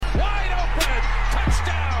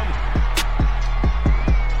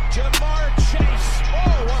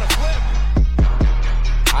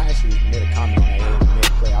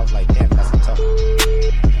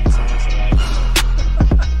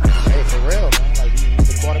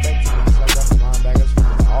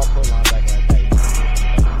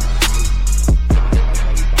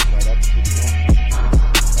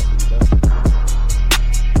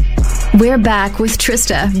We're back with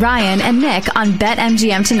Trista, Ryan, and Nick on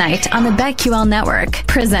BetMGM tonight on the BetQL network.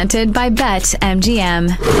 Presented by BetMGM.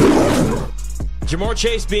 Ja'Marr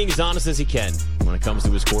Chase being as honest as he can when it comes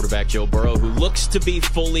to his quarterback, Joe Burrow, who looks to be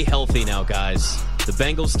fully healthy now, guys. The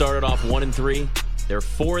Bengals started off 1-3. They're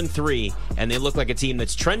 4-3, and they look like a team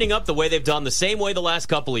that's trending up the way they've done the same way the last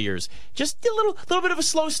couple of years. Just a little bit of a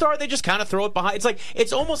slow start. They just kind of throw it behind.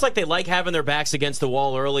 It's almost like they like having their backs against the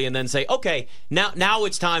wall early and then say, okay, now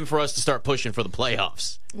it's time for us to start pushing for the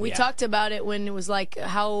playoffs. We talked about it when it was like,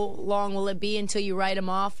 how long will it be until you write them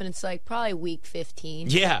off? And it's like probably week 15.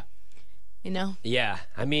 Yeah. You know? Yeah.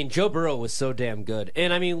 I mean, Joe Burrow was so damn good.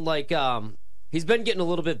 And I mean, he's been getting a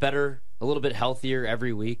little bit better, a little bit healthier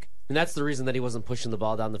every week. And that's the reason that he wasn't pushing the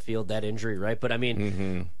ball down the field, that injury, right? But, I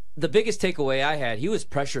mean, the biggest takeaway I had, he was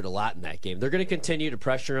pressured a lot in that game. They're going to continue to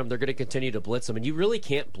pressure him. They're going to continue to blitz him. And you really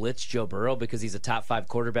can't blitz Joe Burrow because he's a top 5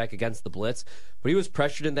 quarterback against the blitz. But he was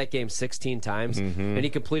pressured in that game 16 times, and he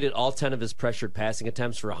completed all 10 of his pressured passing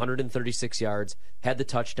attempts for 136 yards, had the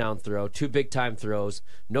touchdown throw, 2 big-time throws,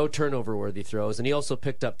 no turnover-worthy throws, and he also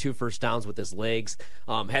picked up 2 first downs with his legs.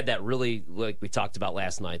 Had that really, like we talked about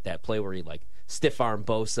last night, that play where he, stiff arm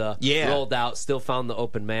Bosa, rolled out, still found the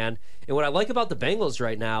open man. And what I like about the Bengals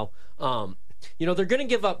right now, they're going to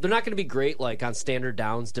give up. They're not going to be great on standard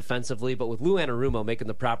downs defensively, but with Lou Anarumo making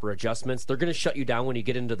the proper adjustments, they're going to shut you down when you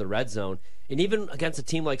get into the red zone. And even against a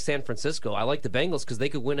team like San Francisco, I like the Bengals because they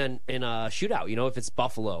could win in a shootout. If it's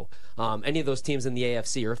Buffalo, any of those teams in the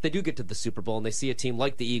AFC, or if they do get to the Super Bowl and they see a team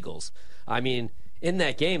like the Eagles. I mean, in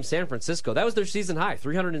that game, San Francisco, that was their season high,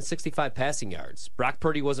 365 passing yards. Brock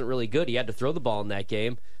Purdy wasn't really good. He had to throw the ball in that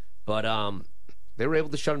game, but they were able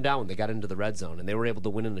to shut him down when they got into the red zone, and they were able to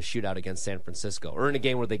win in a shootout against San Francisco, or in a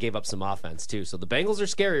game where they gave up some offense, too. So the Bengals are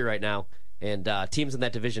scary right now, and teams in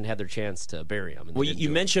that division had their chance to bury them. Well, you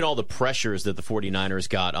mentioned all the pressures that the 49ers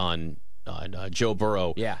got on Joe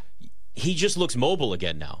Burrow. Yeah. He just looks mobile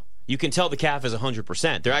again now. You can tell the calf is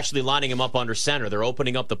 100%. They're actually lining him up under center. They're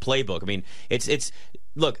opening up the playbook. I mean,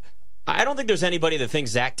 look, I don't think there's anybody that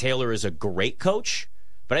thinks Zach Taylor is a great coach,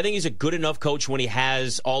 but I think he's a good enough coach when he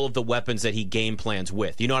has all of the weapons that he game plans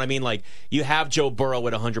with. You know what I mean? You have Joe Burrow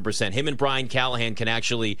at 100%. Him and Brian Callahan can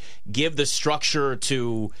actually give the structure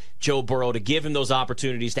to Joe Burrow to give him those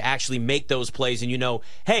opportunities to actually make those plays. And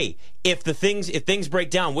hey, if things break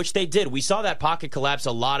down, which they did, we saw that pocket collapse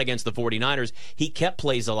a lot against the 49ers. He kept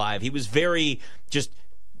plays alive. He was very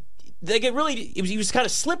he was kind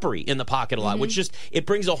of slippery in the pocket a lot, which it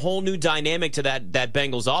brings a whole new dynamic to that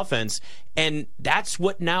Bengals offense, and that's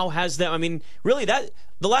what now has them. I mean, really, that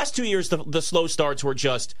the last 2 years, the slow starts were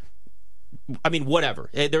just, I mean, whatever.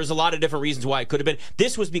 There's a lot of different reasons why it could have been.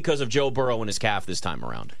 This was because of Joe Burrow and his calf this time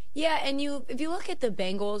around. Yeah, and if you look at the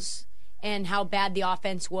Bengals and how bad the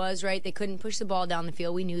offense was, right? They couldn't push the ball down the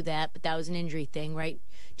field. We knew that, but that was an injury thing, right?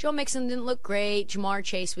 Joe Mixon didn't look great. Ja'Marr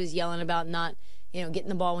Chase was yelling about not getting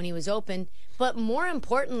the ball when he was open. But more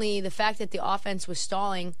importantly, the fact that the offense was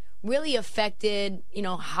stalling really affected,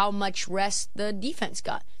 how much rest the defense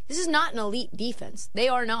got. This is not an elite defense. They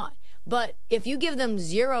are not. But if you give them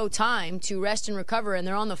 0 time to rest and recover and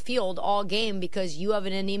they're on the field all game because you have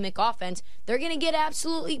an anemic offense, they're going to get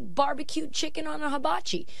absolutely barbecued chicken on a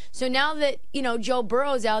hibachi. So now that, Joe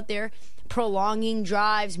Burrow's out there prolonging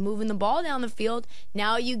drives, moving the ball down the field,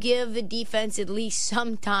 now you give the defense at least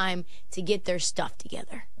some time to get their stuff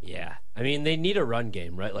together. Yeah. I mean, they need a run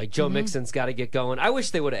game, right? Joe Mixon's got to get going. I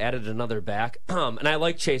wish they would have added another back. And I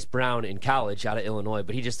like Chase Brown in college out of Illinois,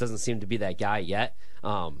 but he just doesn't seem to be that guy yet.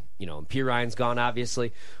 And P. Ryan's gone,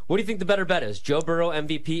 obviously. What do you think the better bet is? Joe Burrow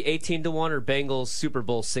MVP 18-1 or Bengals Super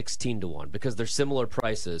Bowl 16-1? Because they're similar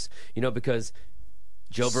prices. Because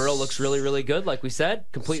Joe Burrow looks really, really good, like we said,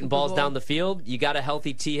 completing balls down the field. You got a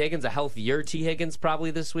healthy T. Higgins, a healthier T. Higgins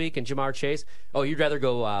probably this week, and Ja'Marr Chase. Oh, you'd rather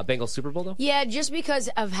go Bengals Super Bowl, though? Yeah, just because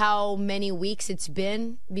of how many weeks it's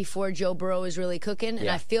been before Joe Burrow is really cooking. And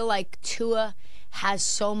I feel like Tua has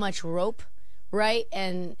so much rope, right?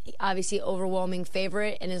 And obviously overwhelming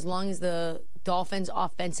favorite. And as long as the Dolphins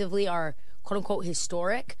offensively are, quote-unquote,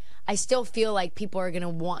 historic, I still feel like people are going to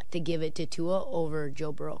want to give it to Tua over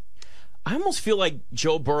Joe Burrow. I almost feel like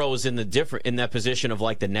Joe Burrow is in that position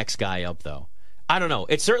of the next guy up, though. I don't know.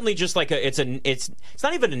 It's certainly just it's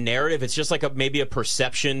not even a narrative. It's just maybe a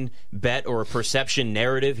perception bet or a perception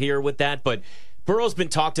narrative here with that. But Burrow's been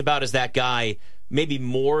talked about as that guy maybe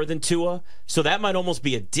more than Tua, so that might almost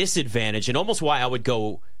be a disadvantage, and almost why I would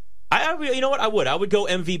go. You know what? I would go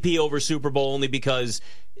MVP over Super Bowl only because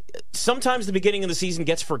sometimes the beginning of the season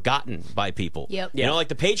gets forgotten by people. Yep.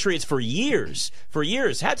 The Patriots for years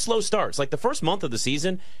had slow starts. The first month of the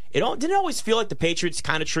season, didn't always feel like the Patriots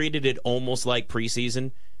kind of treated it almost like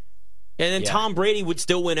preseason. And then Tom Brady would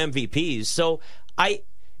still win MVPs. So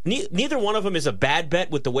neither one of them is a bad bet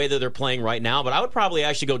with the way that they're playing right now, but I would probably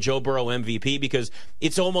actually go Joe Burrow MVP because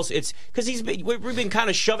we've been kind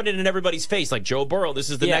of shoving it in everybody's face, like Joe Burrow, this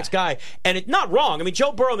is the next guy. And it's not wrong. I mean,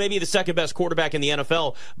 Joe Burrow may be the second best quarterback in the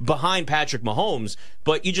NFL behind Patrick Mahomes,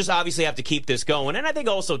 but you just obviously have to keep this going. And I think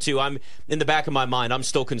also, too, I'm in the back of my mind, I'm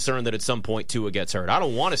still concerned that at some point Tua gets hurt. I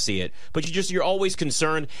don't want to see it, but you're always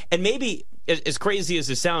concerned. And maybe, as crazy as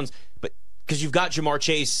this sounds, but because you've got Jamar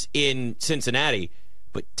Chase in Cincinnati,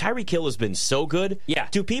 but Tyreek Hill has been so good. Yeah.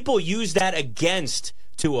 Do people use that against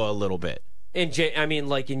Tua a little bit? And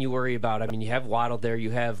and you worry about, you have Waddle there, you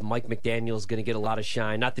have Mike McDaniel's going to get a lot of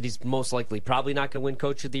shine. Not that he's most likely probably not going to win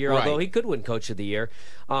Coach of the Year, although he could win Coach of the Year.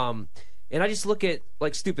 And I just look at,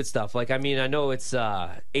 stupid stuff. I know it's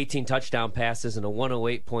 18 touchdown passes and a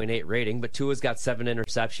 108.8 rating, but Tua's got 7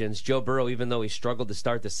 interceptions. Joe Burrow, even though he struggled to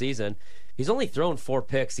start the season, he's only thrown 4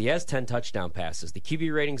 picks. He has 10 touchdown passes. The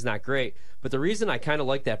QB rating's not great, but the reason I kind of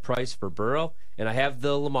like that price for Burrow, and I have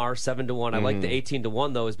the Lamar 7-1, I like the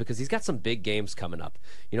 18-1, though, is because he's got some big games coming up.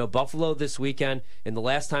 Buffalo this weekend, and the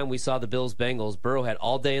last time we saw the Bills-Bengals, Burrow had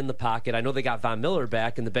all day in the pocket. I know they got Von Miller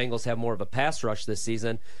back, and the Bengals have more of a pass rush this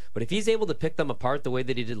season, but if he's able to pick them apart the way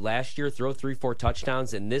that he did last year, throw 3-4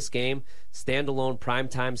 touchdowns in this game, standalone,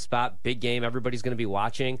 primetime spot, big game, everybody's going to be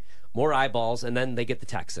watching, more eyeballs, and then they get the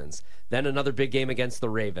Texans. Then another big game against the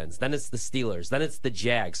Ravens. Then it's the Steelers. Then it's the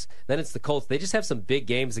Jags. Then it's the Colts. They just have some big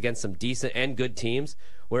games against some decent and good teams,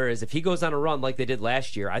 whereas if he goes on a run like they did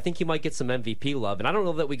last year, I think he might get some MVP love, and I don't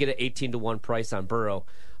know that we get an 18-1 price on Burrow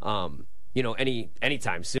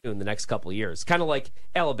anytime soon the next couple of years. Kind of like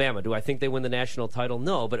Alabama. Do I think they win the national title?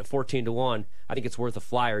 No, but at 14-1, I think it's worth a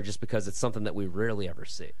flyer just because it's something that we rarely ever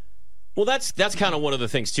see. Well, that's kind of one of the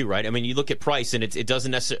things, too, right? I mean, you look at price, and it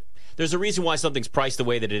doesn't necessarily... There's a reason why something's priced the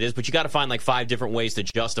way that it is, but you got to find 5 different ways to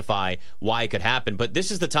justify why it could happen. But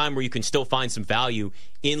this is the time where you can still find some value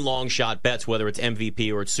in long shot bets, whether it's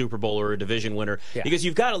MVP or it's Super Bowl or a division winner, because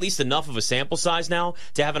you've got at least enough of a sample size now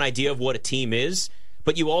to have an idea of what a team is.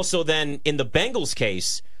 But you also then, in the Bengals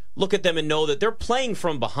case, look at them and know that they're playing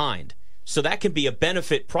from behind. So that can be a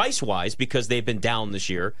benefit price-wise because they've been down this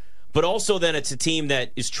year. But also then it's a team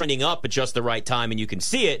that is trending up at just the right time, and you can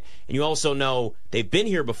see it, and you also know they've been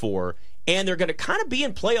here before, and they're going to kind of be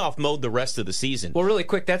in playoff mode the rest of the season. Well, really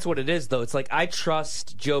quick, that's what it is, though. It's I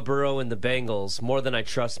trust Joe Burrow and the Bengals more than I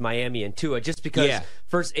trust Miami and Tua, just because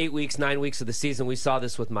first 8 weeks, 9 weeks of the season, we saw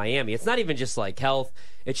this with Miami. It's not even just health.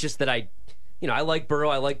 It's just that I like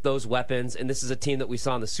Burrow. I like those weapons, and this is a team that we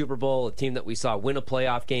saw in the Super Bowl, a team that we saw win a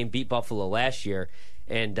playoff game, beat Buffalo last year,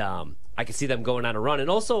 and I can see them going on a run. And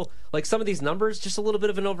also, some of these numbers, just a little bit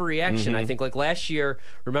of an overreaction. I think, last year,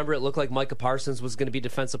 remember, it looked like Micah Parsons was going to be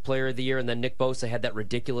Defensive Player of the Year, and then Nick Bosa had that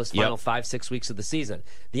ridiculous final 5-6 weeks of the season.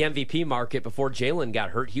 The MVP market, before Jalen got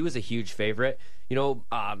hurt, he was a huge favorite.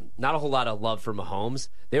 Not a whole lot of love for Mahomes.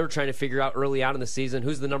 They were trying to figure out early on in the season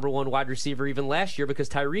who's the number 1 wide receiver even last year because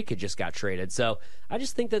Tyreek had just got traded. So I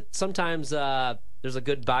just think that sometimes there's a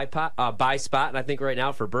good buy spot, and I think right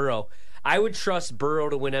now for Burrow, I would trust Burrow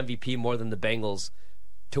to win MVP more than the Bengals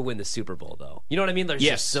to win the Super Bowl, though. You know what I mean? There's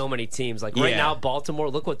just so many teams. Right now, Baltimore,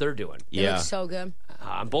 look what they're doing. They look so good.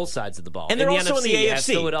 On both sides of the ball. And they're also in the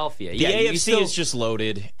AFC. Philadelphia. The AFC is just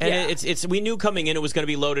loaded. And it's we knew coming in it was going to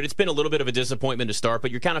be loaded. It's been a little bit of a disappointment to start,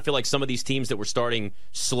 but you kind of feel like some of these teams that were starting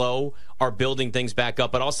slow are building things back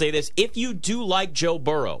up. But I'll say this, if you do like Joe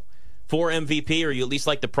Burrow for MVP, or you at least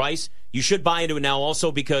like the price, you should buy into it now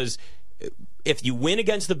also because if you win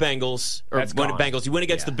against the Bengals, you win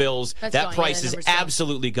against the Bills, that price is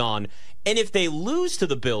absolutely gone. And if they lose to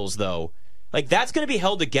the Bills, though, that's going to be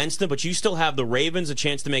held against them, but you still have the Ravens a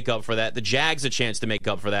chance to make up for that, the Jags a chance to make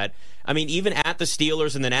up for that. I mean, even at the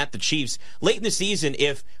Steelers and then at the Chiefs, late in the season,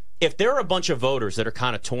 if there are a bunch of voters that are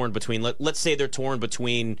kind of torn between, let's say they're torn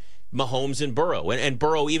between Mahomes and Burrow, and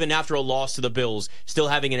Burrow, even after a loss to the Bills, still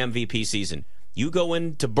having an MVP season, you go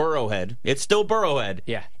into Burrowhead, it's still Burrowhead,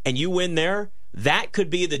 and you win there, that could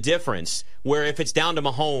be the difference, where if it's down to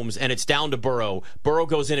Mahomes and it's down to Burrow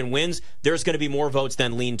goes in and wins, there's going to be more votes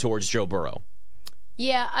than lean towards Joe Burrow.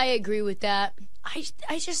 Yeah, I agree with that.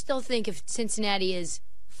 I just still think if Cincinnati is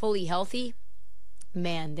fully healthy,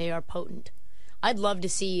 man, they are potent. I'd love to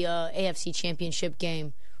see AFC Championship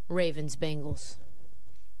game, Ravens-Bengals.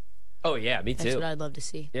 Oh, yeah, me too. That's what I'd love to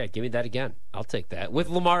see. Yeah, give me that again. I'll take that. With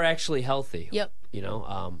Lamar actually healthy. Yep.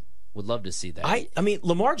 Would love to see that. I mean,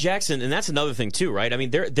 Lamar Jackson, and that's another thing too, right? I mean,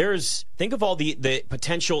 there's think of all the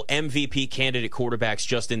potential MVP candidate quarterbacks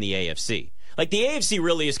just in the AFC. Like the AFC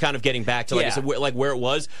really is kind of getting back to, like I said, where it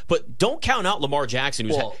was. But don't count out Lamar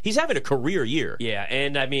Jackson, he's having a career year. Yeah,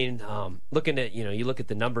 and I mean, looking at you look at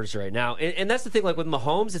the numbers right now, and that's the thing. Like with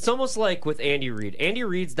Mahomes, it's almost like with Andy Reid. Andy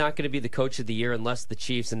Reid's not going to be the coach of the year unless the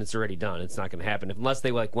Chiefs, and it's already done. It's not going to happen unless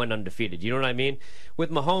they went undefeated. You know what I mean?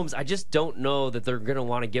 With Mahomes, I just don't know that they're going to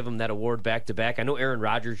want to give him that award back to back. I know Aaron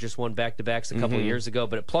Rodgers just won back to backs a couple of years ago,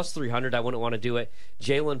 but at plus 300, I wouldn't want to do it.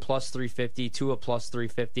 Jalen plus 350, Tua plus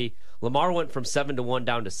 350. Lamar went from 7-1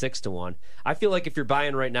 down to 6-1. I feel like if you're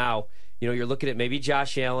buying right now, you're looking at maybe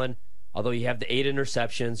Josh Allen, although you have the 8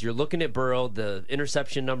 interceptions. You're looking at Burrow. The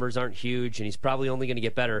interception numbers aren't huge, and he's probably only going to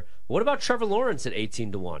get better. What about Trevor Lawrence at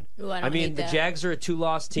 18-1? Ooh, I mean, the Jags are a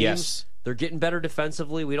 2-loss team. Yes. They're getting better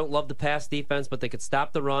defensively. We don't love the pass defense, but they could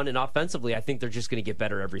stop the run. And offensively, I think they're just going to get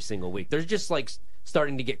better every single week. They're just like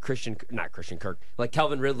starting to get not Christian Kirk, like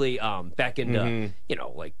Calvin Ridley back into,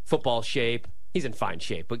 like football shape. He's in fine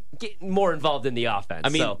shape, but getting more involved in the offense. I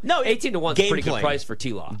mean, so, 18-1 is a pretty good price for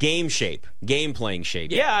T-Law. Game shape, game playing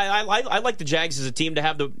shape. Yeah, I like the Jags as a team to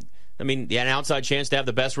have an outside chance to have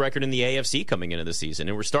the best record in the AFC coming into the season,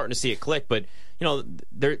 and we're starting to see it click. But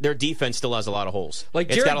their defense still has a lot of holes. Like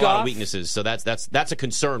it's Jared got a Goff, lot of weaknesses, so that's a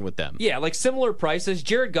concern with them. Yeah, like similar prices.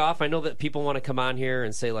 Jared Goff, I know that people want to come on here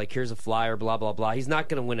and say like, here's a flyer, blah blah blah. He's not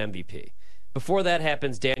going to win MVP. Before that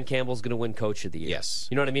happens, Dan Campbell's going to win Coach of the Year. Yes.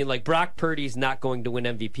 You know what I mean? Like, Brock Purdy's not going to win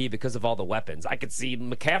MVP because of all the weapons. I could see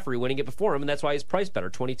McCaffrey winning it before him, and that's why he's priced better,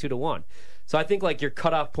 22-1. So I think, like, your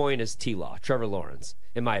cutoff point is T-Law, Trevor Lawrence,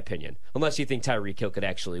 in my opinion. Unless you think Tyreek Hill could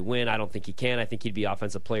actually win. I don't think he can. I think he'd be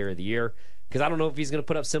Offensive Player of the Year. Because I don't know if he's going to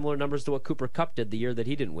put up similar numbers to what Cooper Kupp did the year that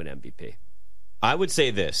he didn't win MVP. I would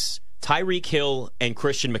say this. Tyreek Hill and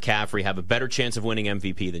Christian McCaffrey have a better chance of winning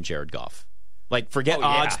MVP than Jared Goff. Like, forget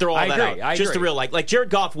odds, throw all that out. Just the real, like Jared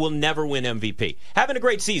Goff will never win MVP. Having a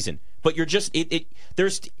great season, but you're just if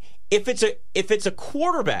it's a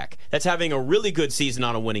quarterback that's having a really good season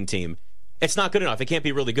on a winning team, it's not good enough. It can't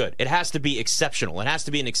be really good. It has to be exceptional. It has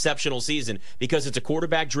to be an exceptional season because it's a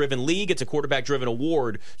quarterback-driven league. It's a quarterback-driven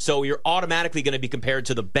award. So you're automatically going to be compared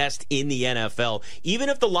to the best in the NFL. Even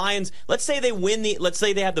if the Lions, let's say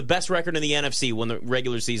they have the best record in the NFC when the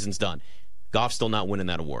regular season's done. Goff's still not winning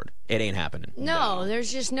that award. It ain't happening. No,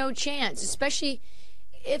 there's just no chance. Especially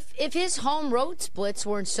if his home road splits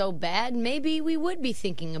weren't so bad, maybe we would be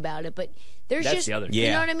thinking about it. But there's That's just, the other thing.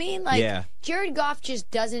 you know what I mean? Like Jared Goff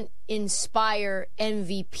just doesn't inspire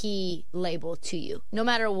MVP label to you, no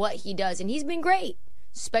matter what he does. And he's been great,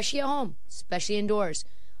 especially at home, especially indoors.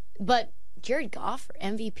 But Jared Goff for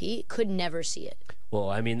MVP could never see it. Well,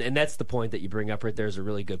 I mean, and that's the point that you bring up right there is a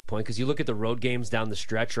really good point because you look at the road games down the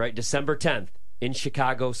stretch, right? December 10th in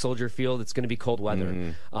Chicago, Soldier Field, it's going to be cold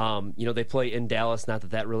weather. They play in Dallas, not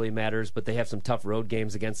that really matters, but they have some tough road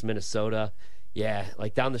games against Minnesota. Yeah,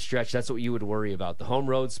 like down the stretch, that's what you would worry about. The home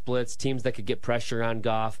road splits, teams that could get pressure on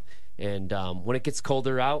Goff, and when it gets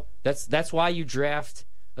colder out, that's why you draft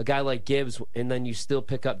a guy like Gibbs, and then you still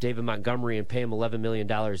pick up David Montgomery and pay him $11 million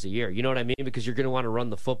a year. You know what I mean? Because you're going to want to run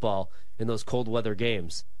the football in those cold weather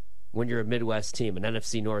games when you're a Midwest team, an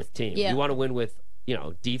NFC North team. Yeah. You want to win with,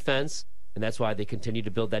 defense, and that's why they continue to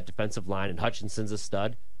build that defensive line, and Hutchinson's a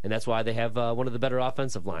stud, and that's why they have one of the better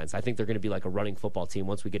offensive lines. I think they're going to be like a running football team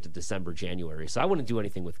once we get to December, January. So I wouldn't do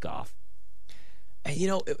anything with Goff.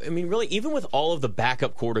 Really, even with all of the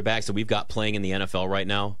backup quarterbacks that we've got playing in the NFL right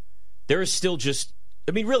now, there is still just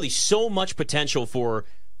really so much potential for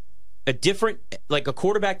a different, like a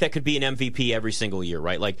quarterback that could be an MVP every single year,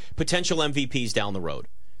 right? Like potential MVPs down the road.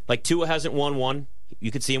 Like Tua hasn't won one.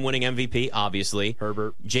 You could see him winning MVP, obviously.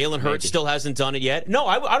 Herbert. Jalen Hurts still hasn't done it yet. No,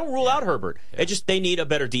 I don't rule out Herbert. Yeah. They need a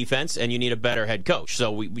better defense, and you need a better head coach.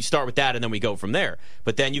 So we start with that, and then we go from there.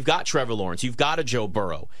 But then you've got Trevor Lawrence. You've got a Joe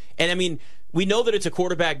Burrow. And, we know that it's a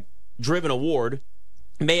quarterback-driven award.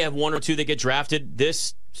 May have one or two that get drafted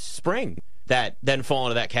this spring that then fall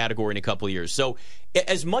into that category in a couple of years. So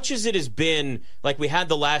as much as it has been, like we had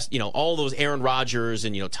the last, all those Aaron Rodgers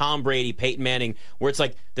and, Tom Brady, Peyton Manning, where it's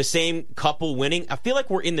like the same couple winning, I feel like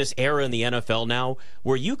we're in this era in the NFL now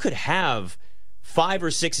where you could have 5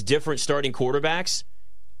 or 6 different starting quarterbacks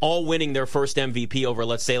all winning their first MVP over,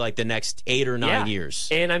 let's say, like the next 8 or 9 years.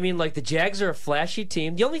 And the Jags are a flashy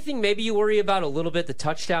team. The only thing maybe you worry about a little bit, the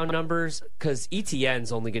touchdown numbers, because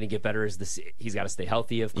ETN's only going to get better he's got to stay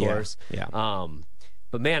healthy, of course. Yeah.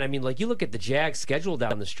 But man, you look at the Jags schedule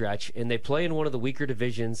down the stretch, and they play in one of the weaker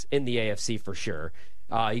divisions in the AFC for sure.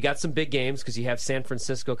 You got some big games because you have San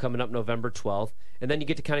Francisco coming up November 12th. And then you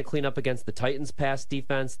get to kind of clean up against the Titans' pass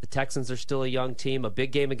defense. The Texans are still a young team. A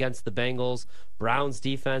big game against the Bengals. Browns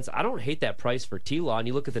defense. I don't hate that price for T-Law. And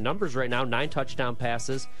you look at the numbers right now, 9 touchdown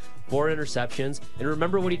passes, 4 interceptions. And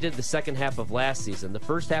remember what he did the second half of last season. The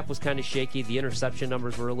first half was kind of shaky. The interception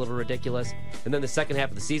numbers were a little ridiculous. And then the second half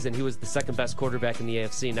of the season, he was the second best quarterback in the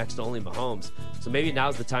AFC next to only Mahomes. So maybe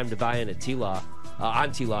now's the time to buy in at T-Law.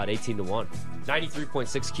 On T-Law at 18-1. 93.6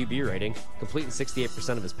 QB rating, completing 68%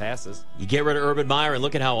 of his passes. You get rid of Urban Meyer and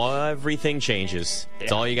look at how everything changes.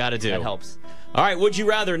 That's all you got to do. That helps. All right, would you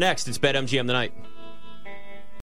rather next? It's BetMGM tonight.